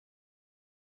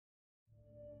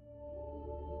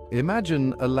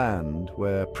Imagine a land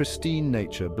where pristine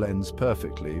nature blends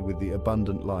perfectly with the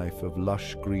abundant life of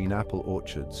lush green apple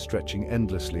orchards stretching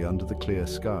endlessly under the clear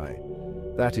sky.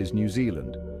 That is New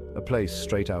Zealand, a place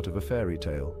straight out of a fairy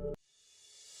tale.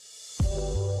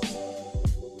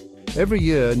 Every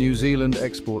year, New Zealand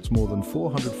exports more than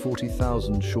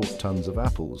 440,000 short tons of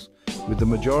apples, with the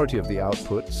majority of the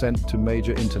output sent to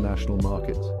major international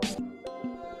markets.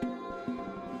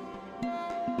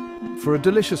 For a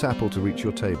delicious apple to reach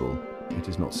your table, it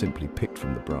is not simply picked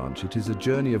from the branch, it is a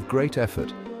journey of great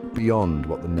effort beyond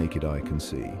what the naked eye can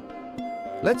see.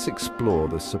 Let's explore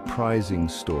the surprising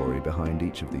story behind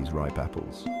each of these ripe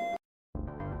apples.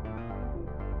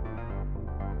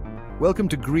 Welcome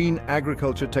to Green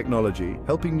Agriculture Technology,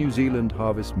 helping New Zealand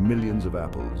harvest millions of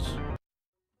apples.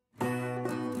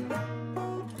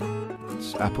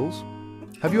 It's apples?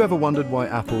 Have you ever wondered why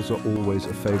apples are always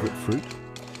a favorite fruit?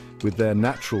 With their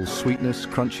natural sweetness,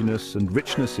 crunchiness, and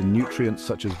richness in nutrients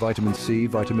such as vitamin C,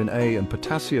 vitamin A, and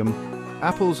potassium,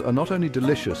 apples are not only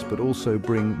delicious but also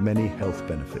bring many health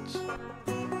benefits.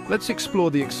 Let's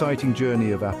explore the exciting journey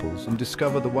of apples and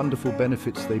discover the wonderful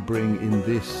benefits they bring in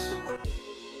this.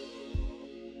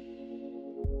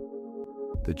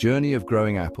 The journey of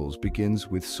growing apples begins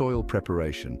with soil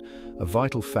preparation, a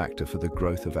vital factor for the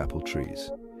growth of apple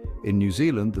trees. In New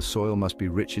Zealand, the soil must be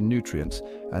rich in nutrients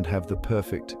and have the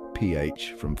perfect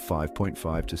pH from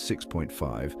 5.5 to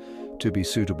 6.5 to be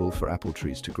suitable for apple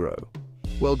trees to grow.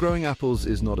 Well, growing apples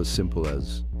is not as simple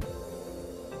as...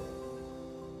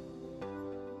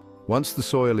 Once the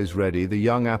soil is ready, the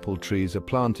young apple trees are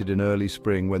planted in early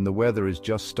spring when the weather is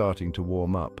just starting to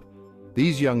warm up.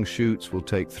 These young shoots will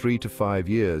take 3 to 5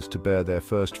 years to bear their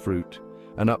first fruit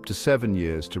and up to 7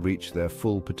 years to reach their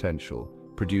full potential,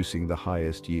 producing the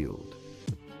highest yield.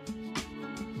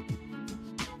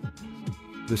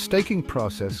 The staking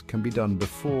process can be done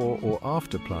before or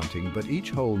after planting, but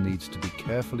each hole needs to be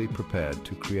carefully prepared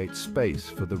to create space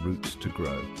for the roots to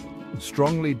grow.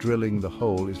 Strongly drilling the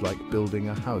hole is like building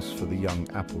a house for the young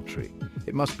apple tree.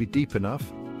 It must be deep enough,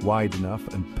 wide enough,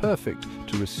 and perfect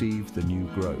to receive the new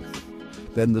growth.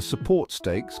 Then the support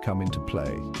stakes come into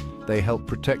play. They help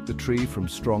protect the tree from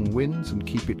strong winds and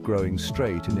keep it growing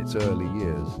straight in its early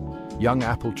years. Young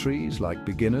apple trees, like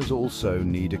beginners, also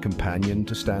need a companion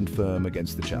to stand firm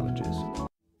against the challenges.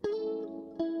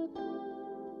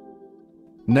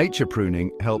 Nature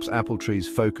pruning helps apple trees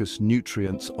focus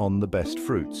nutrients on the best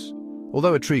fruits.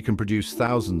 Although a tree can produce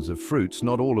thousands of fruits,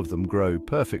 not all of them grow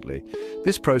perfectly.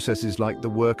 This process is like the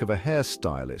work of a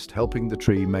hairstylist, helping the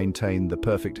tree maintain the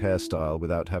perfect hairstyle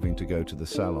without having to go to the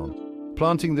salon.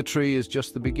 Planting the tree is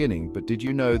just the beginning, but did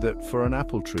you know that for an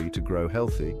apple tree to grow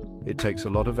healthy, it takes a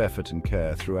lot of effort and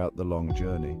care throughout the long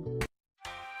journey?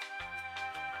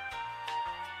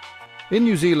 In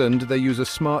New Zealand, they use a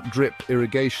smart drip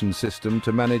irrigation system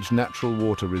to manage natural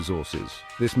water resources.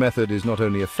 This method is not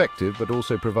only effective, but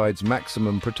also provides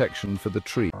maximum protection for the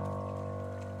tree.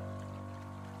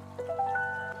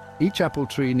 Each apple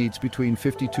tree needs between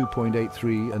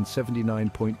 52.83 and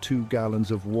 79.2 gallons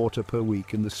of water per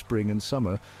week in the spring and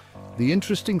summer. The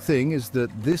interesting thing is that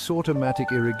this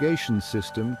automatic irrigation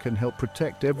system can help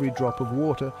protect every drop of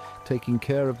water, taking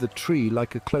care of the tree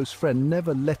like a close friend,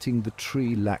 never letting the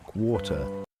tree lack water.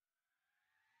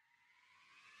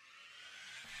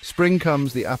 Spring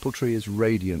comes, the apple tree is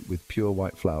radiant with pure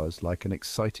white flowers, like an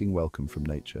exciting welcome from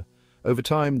nature. Over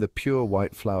time, the pure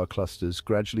white flower clusters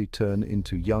gradually turn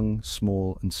into young,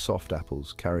 small, and soft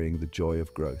apples, carrying the joy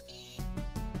of growth.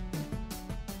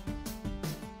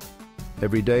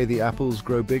 Every day, the apples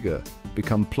grow bigger,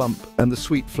 become plump, and the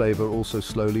sweet flavor also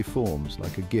slowly forms,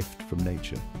 like a gift from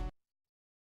nature.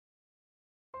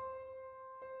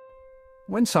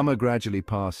 When summer gradually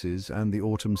passes and the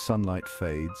autumn sunlight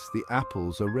fades, the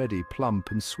apples are ready,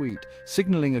 plump and sweet,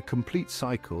 signaling a complete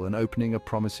cycle and opening a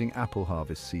promising apple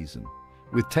harvest season.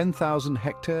 With 10,000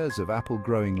 hectares of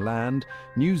apple-growing land,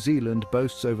 New Zealand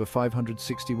boasts over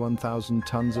 561,000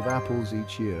 tons of apples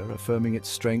each year, affirming its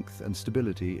strength and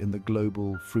stability in the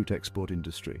global fruit export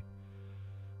industry.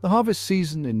 The harvest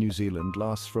season in New Zealand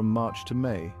lasts from March to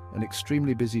May, an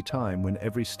extremely busy time when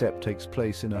every step takes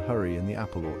place in a hurry in the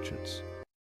apple orchards.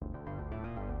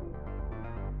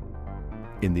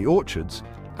 In the orchards,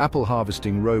 apple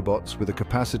harvesting robots with a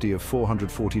capacity of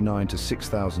 449 to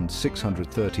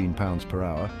 6,613 pounds per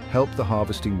hour help the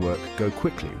harvesting work go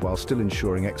quickly while still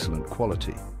ensuring excellent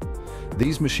quality.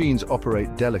 These machines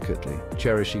operate delicately,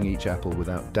 cherishing each apple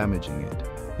without damaging it,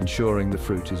 ensuring the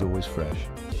fruit is always fresh.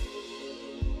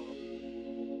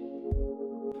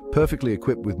 Perfectly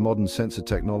equipped with modern sensor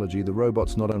technology, the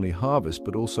robots not only harvest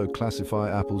but also classify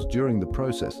apples during the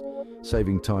process.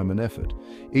 saving time and effort.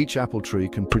 Each apple tree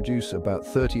can produce about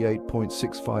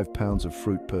 38.65 pounds of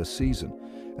fruit per season,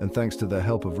 and thanks to the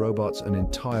help of robots, an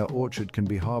entire orchard can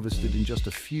be harvested in just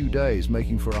a few days,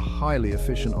 making for a highly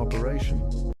efficient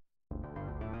operation.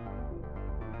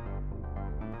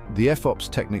 The FOPS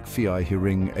Technic FI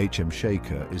Hiring HM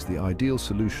Shaker is the ideal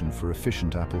solution for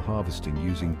efficient apple harvesting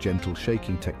using gentle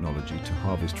shaking technology to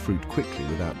harvest fruit quickly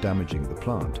without damaging the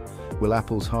plant. Will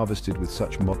apples harvested with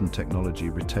such modern technology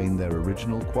retain their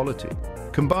original quality?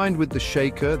 Combined with the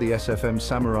shaker, the SFM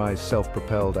Samurai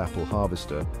self-propelled apple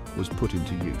harvester was put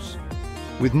into use.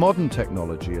 With modern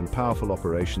technology and powerful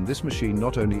operation, this machine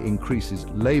not only increases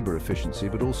labor efficiency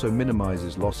but also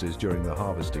minimizes losses during the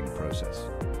harvesting process.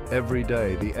 Every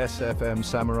day, the SFM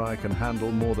Samurai can handle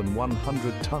more than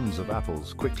 100 tons of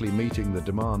apples, quickly meeting the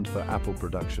demand for apple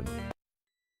production.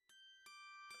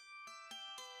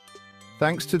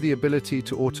 Thanks to the ability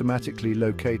to automatically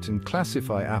locate and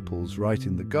classify apples right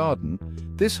in the garden,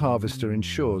 this harvester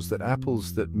ensures that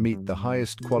apples that meet the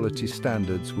highest quality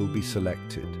standards will be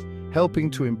selected,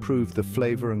 helping to improve the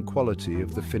flavor and quality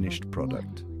of the finished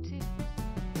product.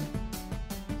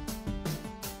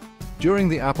 During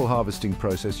the apple harvesting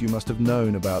process, you must have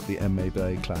known about the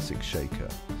MABA Classic Shaker.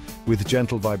 With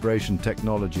gentle vibration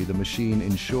technology, the machine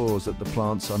ensures that the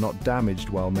plants are not damaged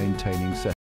while maintaining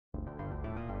set.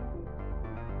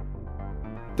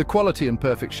 The quality and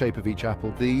perfect shape of each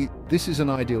apple. This is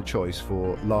an ideal choice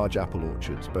for large apple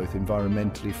orchards, both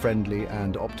environmentally friendly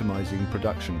and optimizing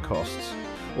production costs.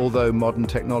 Although modern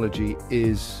technology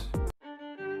is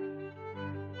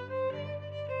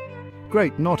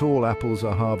great, not all apples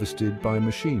are harvested by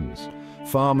machines.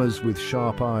 Farmers with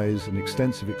sharp eyes and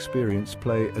extensive experience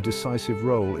play a decisive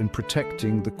role in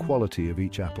protecting the quality of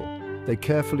each apple. They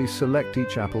carefully select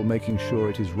each apple, making sure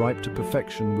it is ripe to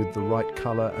perfection with the right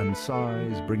color and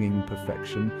size, bringing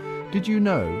perfection. Did you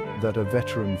know that a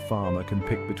veteran farmer can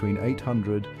pick between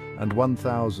 800 and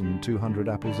 1,200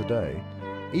 apples a day?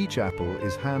 Each apple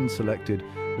is hand-selected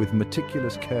with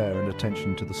meticulous care and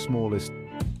attention to the smallest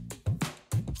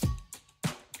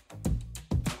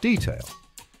detail.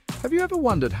 Have you ever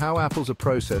wondered how apples are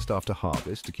processed after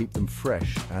harvest to keep them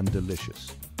fresh and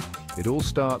delicious? It all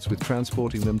starts with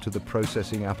transporting them to the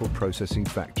apple processing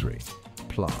factory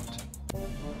plant.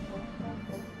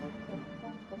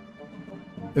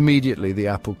 Immediately, the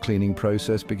apple cleaning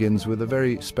process begins with a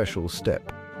very special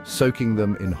step, soaking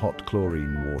them in hot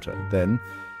chlorine water. Then,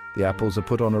 the apples are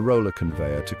put on a roller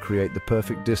conveyor to create the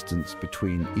perfect distance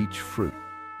between each fruit.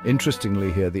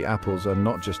 Interestingly here, the apples are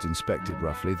not just inspected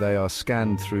roughly, they are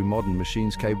scanned through modern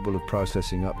machines capable of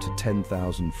processing up to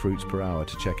 10,000 fruits per hour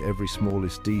to check every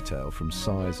smallest detail from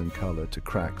size and color to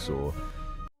cracks or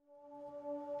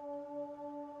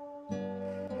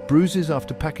bruises.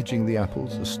 After packaging, the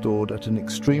apples are stored at an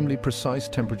extremely precise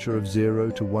temperature of 0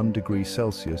 to 1 degree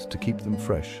Celsius to keep them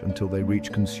fresh until they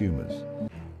reach consumers.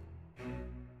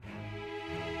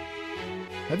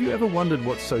 Have you ever wondered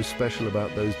what's so special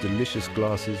about those delicious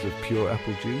glasses of pure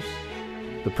apple juice?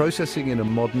 The processing in a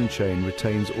modern chain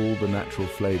retains all the natural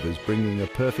flavors, bringing a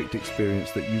perfect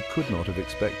experience that you could not have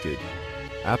expected.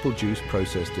 Apple juice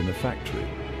processed in a factory.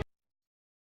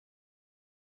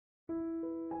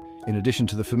 In addition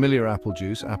to the familiar apple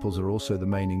juice, apples are also the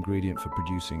main ingredient for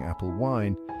producing apple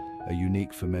wine, a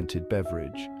unique fermented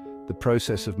beverage. The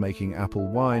process of making apple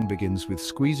wine begins with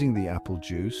squeezing the apple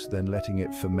juice, then letting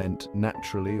it ferment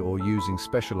naturally or using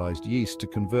specialized yeast to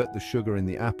convert the sugar in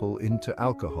the apple into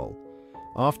alcohol.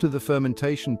 After the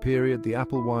fermentation period, the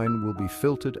apple wine will be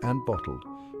filtered and bottled,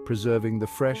 preserving the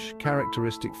fresh,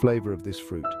 characteristic flavor of this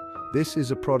fruit. This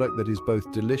is a product that is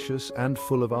both delicious and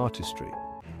full of artistry.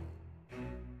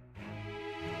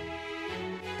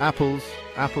 Apples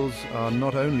are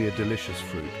not only a delicious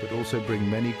fruit, but also bring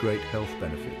many great health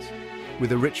benefits.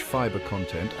 With a rich fiber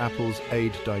content, apples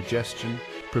aid digestion,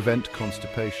 prevent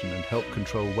constipation, and help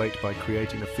control weight by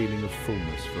creating a feeling of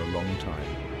fullness for a long time,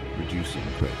 reducing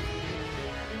craving.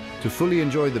 To fully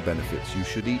enjoy the benefits, you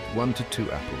should eat 1 to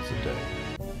 2 apples a day.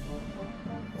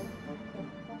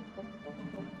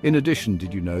 In addition,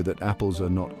 did you know that apples are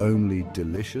not only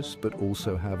delicious, but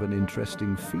also have an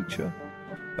interesting feature?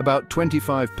 About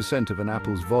 25% of an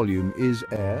apple's volume is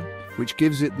air, which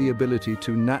gives it the ability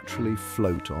to naturally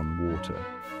float on water.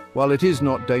 While it is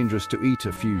not dangerous to eat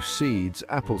a few seeds,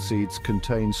 apple seeds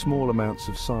contain small amounts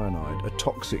of cyanide, a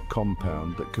toxic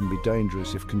compound that can be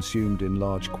dangerous if consumed in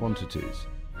large quantities.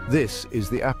 This is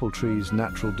the apple tree's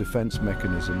natural defense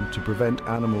mechanism to prevent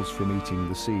animals from eating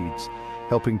the seeds,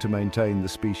 helping to maintain the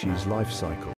species' life cycle.